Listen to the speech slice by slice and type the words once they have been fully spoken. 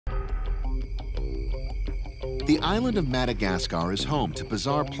The island of Madagascar is home to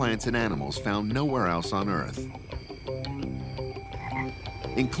bizarre plants and animals found nowhere else on Earth,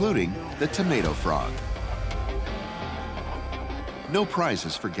 including the tomato frog. No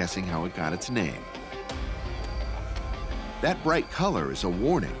prizes for guessing how it got its name. That bright color is a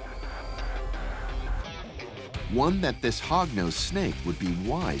warning, one that this hog-nosed snake would be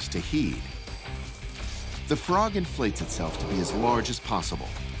wise to heed. The frog inflates itself to be as large as possible.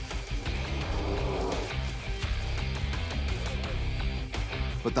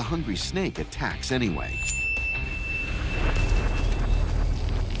 But the hungry snake attacks anyway.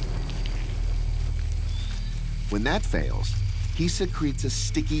 When that fails, he secretes a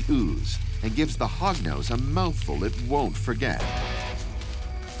sticky ooze and gives the hognose a mouthful it won't forget.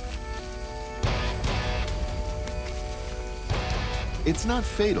 It's not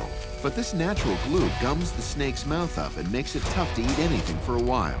fatal, but this natural glue gums the snake's mouth up and makes it tough to eat anything for a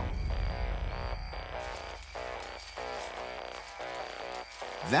while.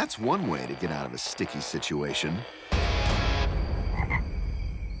 That's one way to get out of a sticky situation.